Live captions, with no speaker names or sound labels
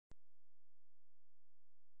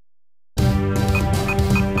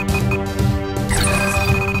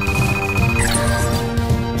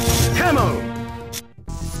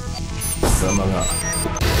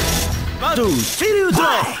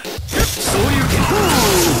こ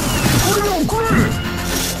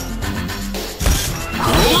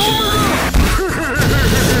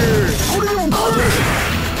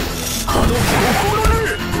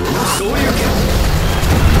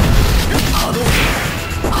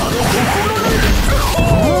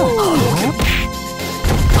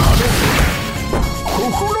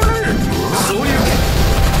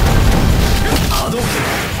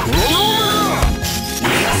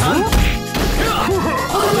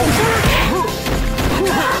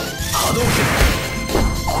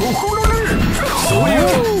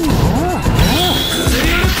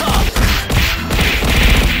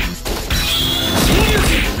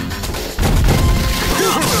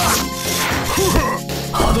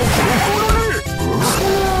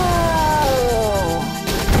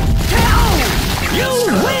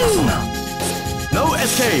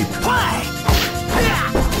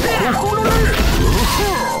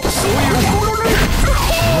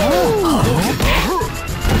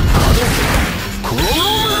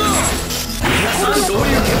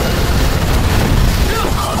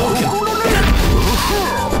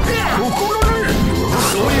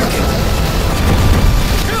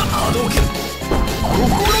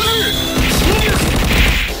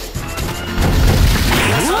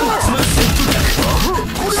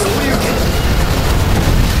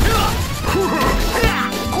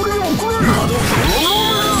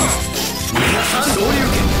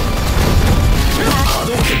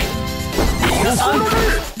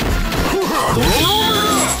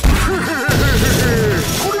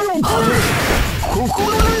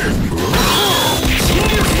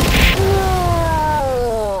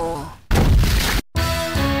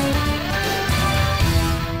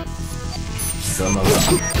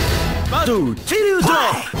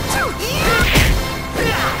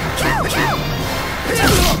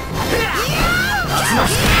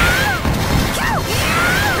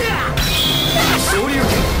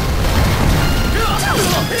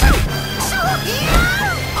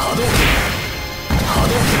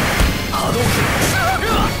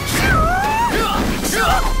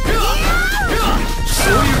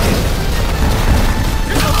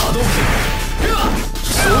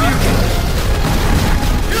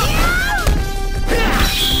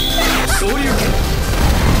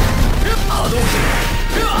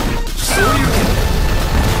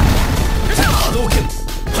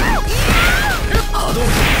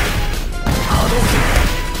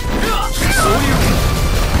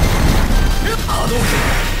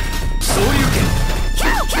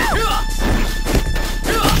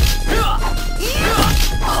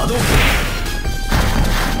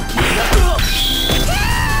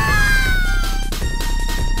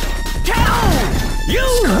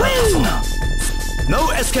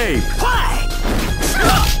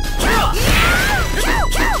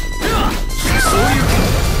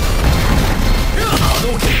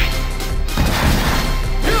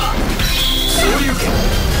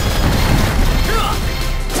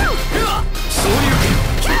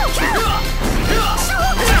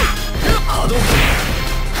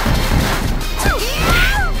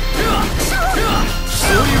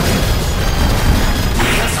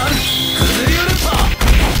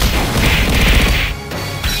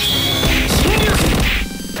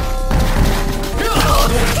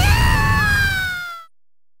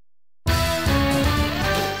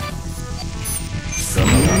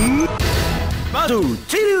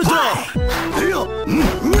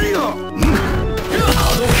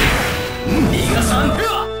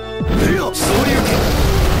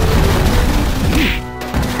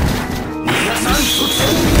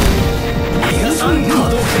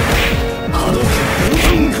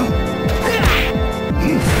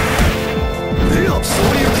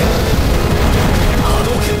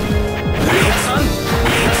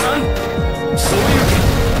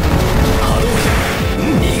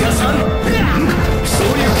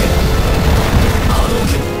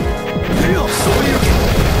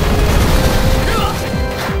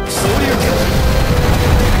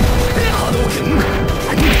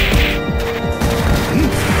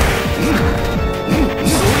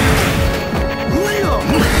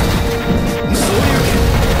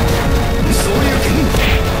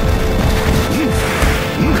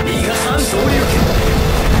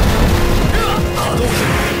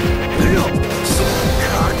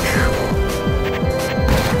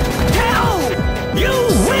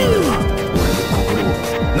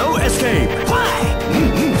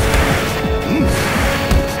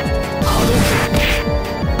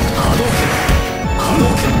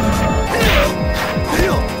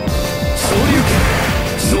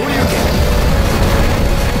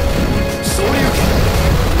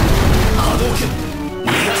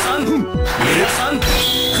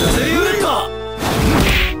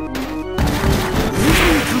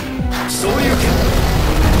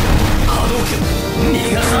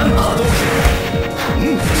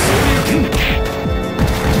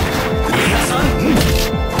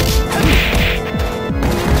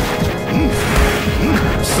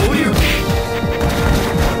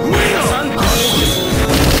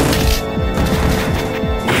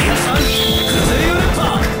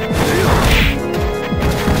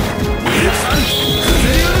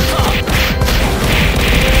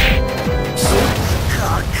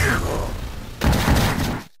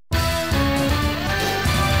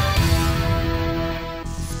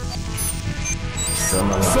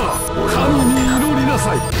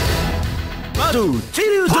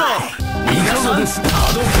2が3波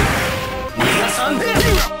動拳2が3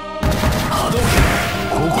波動拳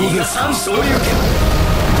2が3昇竜拳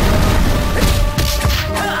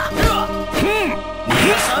2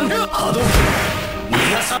が3波動拳2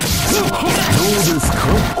が3どうですか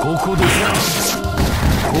ここですか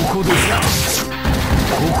ここですか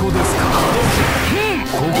ここですか波動拳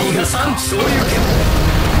2が3昇竜拳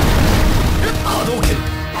波動拳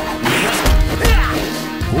2が3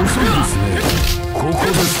遅いですねここ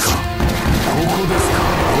ですかここですか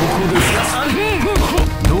ここですか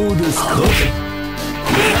どうですか波動拳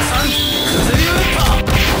2が3崩れるパー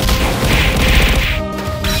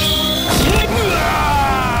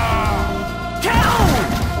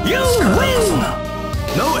You win!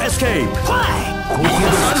 No escape! ここで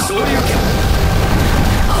す昇竜拳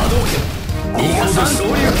波動拳2が3昇竜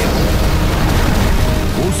拳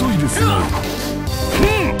遅いですね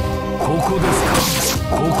ここですか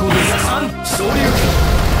ここですか3昇竜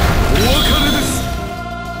拳お別れです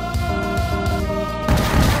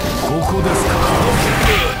ここですか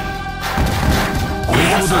ここ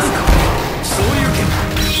ですか昇竜拳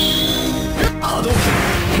波動拳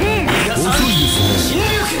2が3遅いです新ね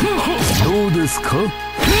竜拳どうですか崩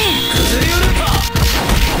れるパー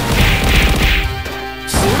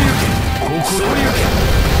昇竜拳ここ昇竜拳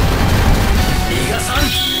2が3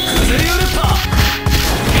崩れるパー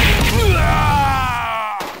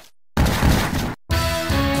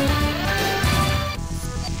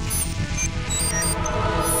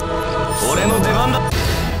俺の出番だ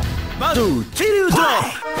バドゥ気流ド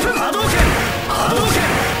波動拳波動拳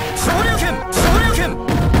昇竜拳昇竜拳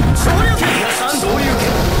昇竜拳2が3昇竜拳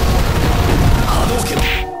波動拳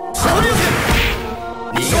昇竜拳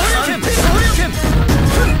2が3昇竜拳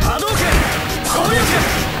波動拳昇竜拳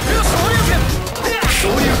昇竜拳昇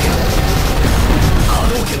竜拳波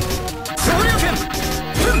動拳昇竜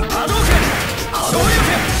拳波動拳昇竜拳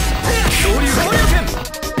昇竜拳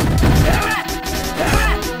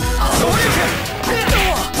昇竜拳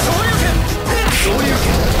昇竜拳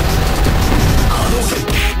波動拳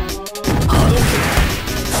波動拳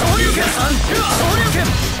昇竜拳3昇竜拳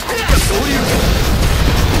昇竜拳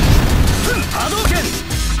波動拳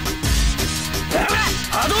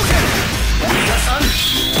波動拳2が3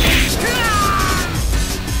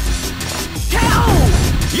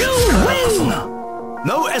 You win!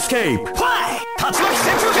 No escape! 竜巻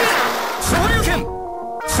旋風拳昇竜拳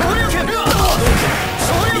昇竜拳波動拳昇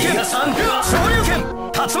竜拳2が3昇竜拳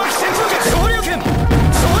竜巻旋風拳昇竜拳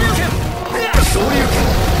昇竜拳昇竜拳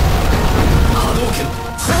波動拳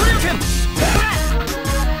昇竜拳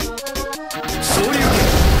昇竜拳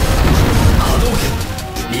波動拳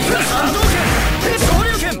2が3波動拳昇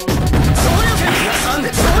竜拳昇竜拳2が3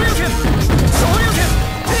昇竜拳昇竜拳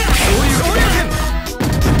昇竜拳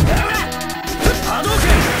波動拳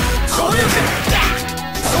昇竜拳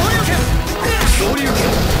昇竜拳昇竜拳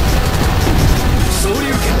昇竜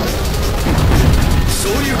拳昇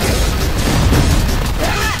竜拳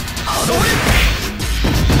波動拳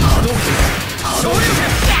波動拳昇竜拳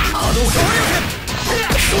波動拳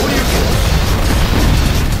昇竜拳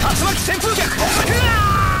竜巻旋風脚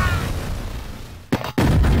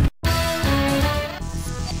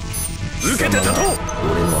受けて立とう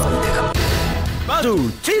俺の相手がバド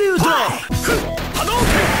ゥ気流ド波動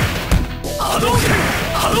拳波動拳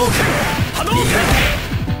波動拳波動拳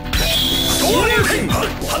昇竜拳波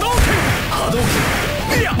動拳波動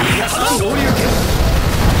拳いや波動拳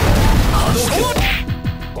波動拳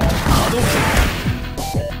波動拳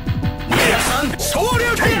2が3昇竜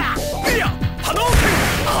拳いや波動拳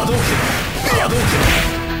波動拳波動拳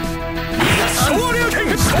2が3昇竜拳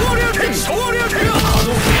昇竜拳昇竜拳波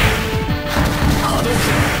動拳波動拳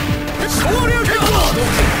昇竜拳波動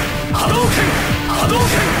拳波動拳波動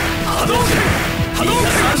拳波動拳波動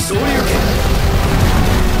拳昇竜拳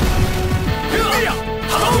いや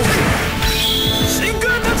波動拳真空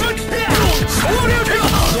竜巻昇竜拳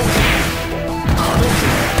波動拳波動拳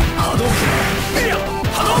波動拳いや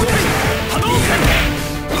波動拳波動拳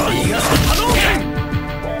2が波動拳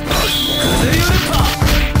崩れるパー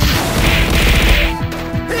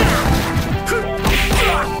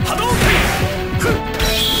波動拳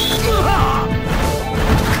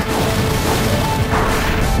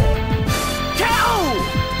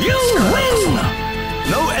You win!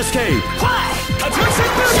 No escape! 竜巻旋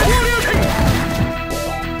風昇竜拳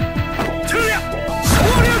トゥリャ昇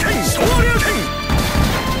竜拳昇竜拳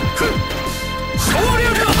昇竜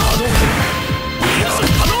拳波動拳2が3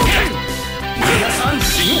波動拳2が3真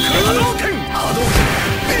空波動拳波動拳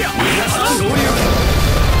いや2が3昇竜拳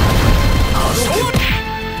波動拳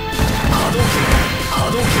波動拳波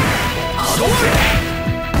動拳波動拳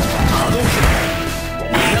波動拳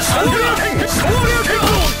2が3昇竜拳昇竜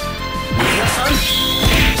拳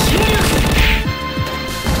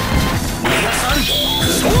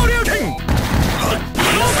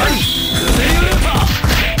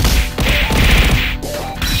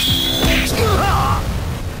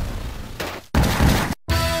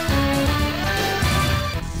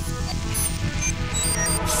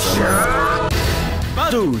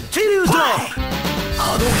自流と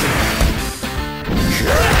波動拳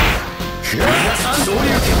皆さん昇竜拳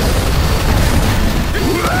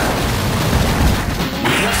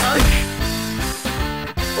皆さん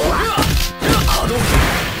波動拳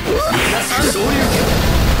皆さん昇竜拳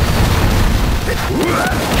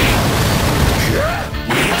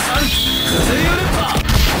皆さん崩れるパー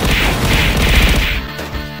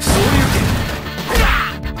昇竜拳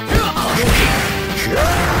波動拳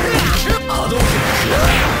波動拳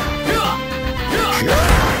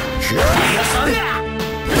皆さん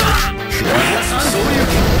昇竜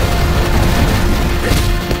拳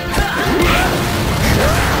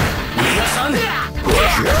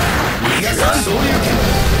皆さん昇竜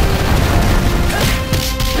拳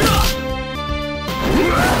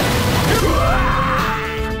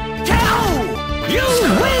You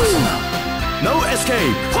win! No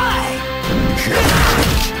escape! Fight!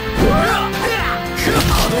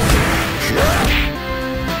 波動拳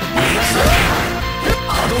皆さん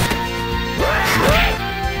波動拳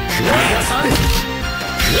皆さん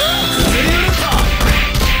崩れるか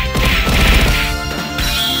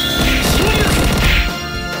新竜拳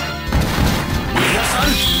皆さん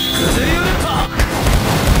崩れるか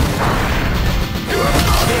波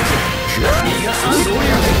動拳皆さん昇竜拳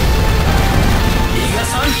皆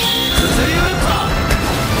さん崩れるか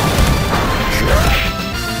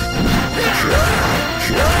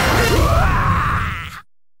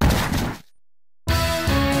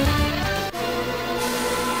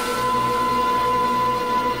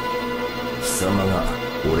貴様が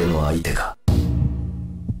俺の相手か。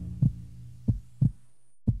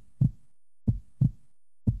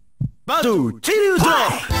バトルチリュート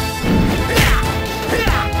皆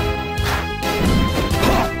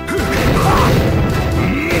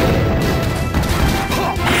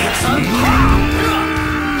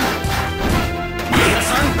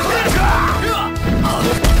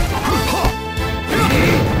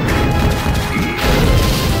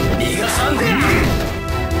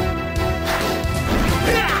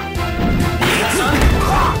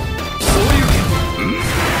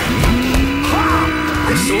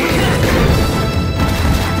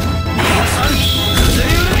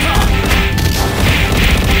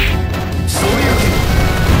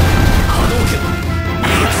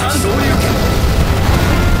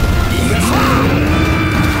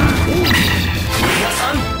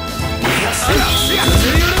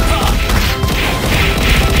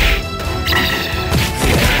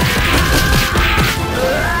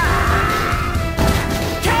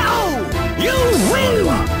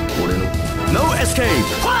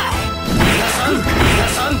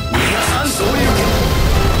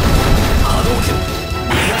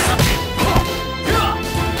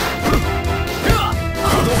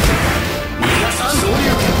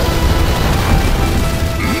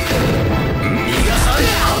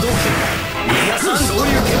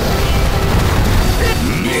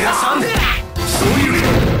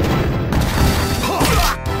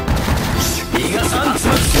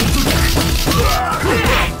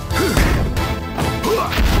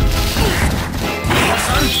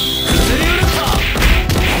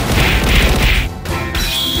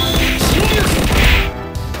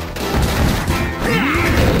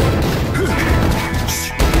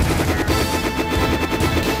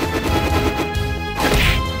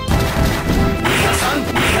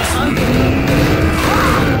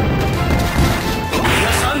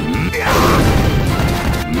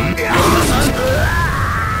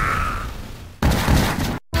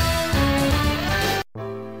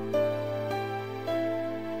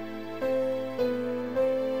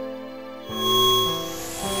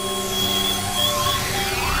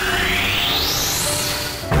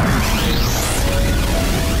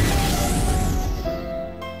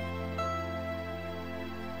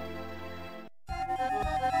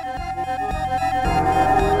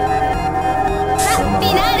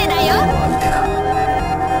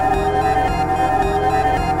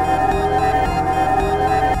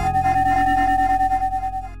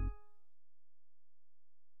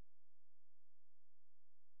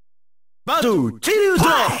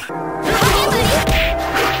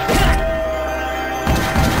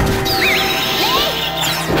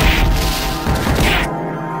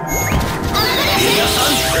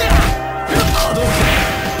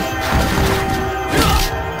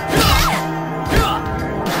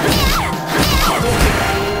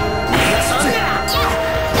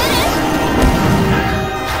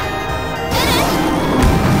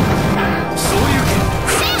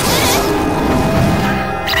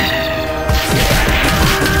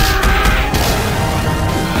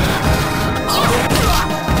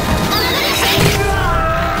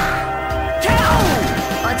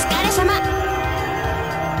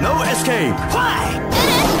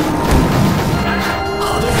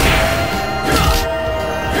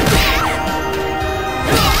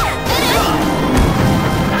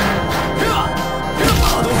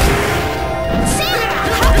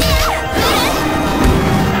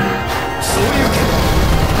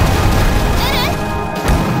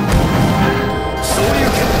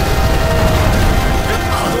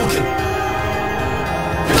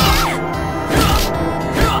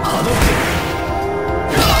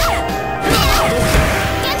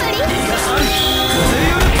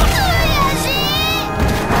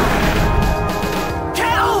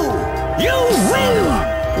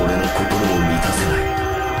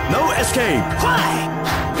エスケープ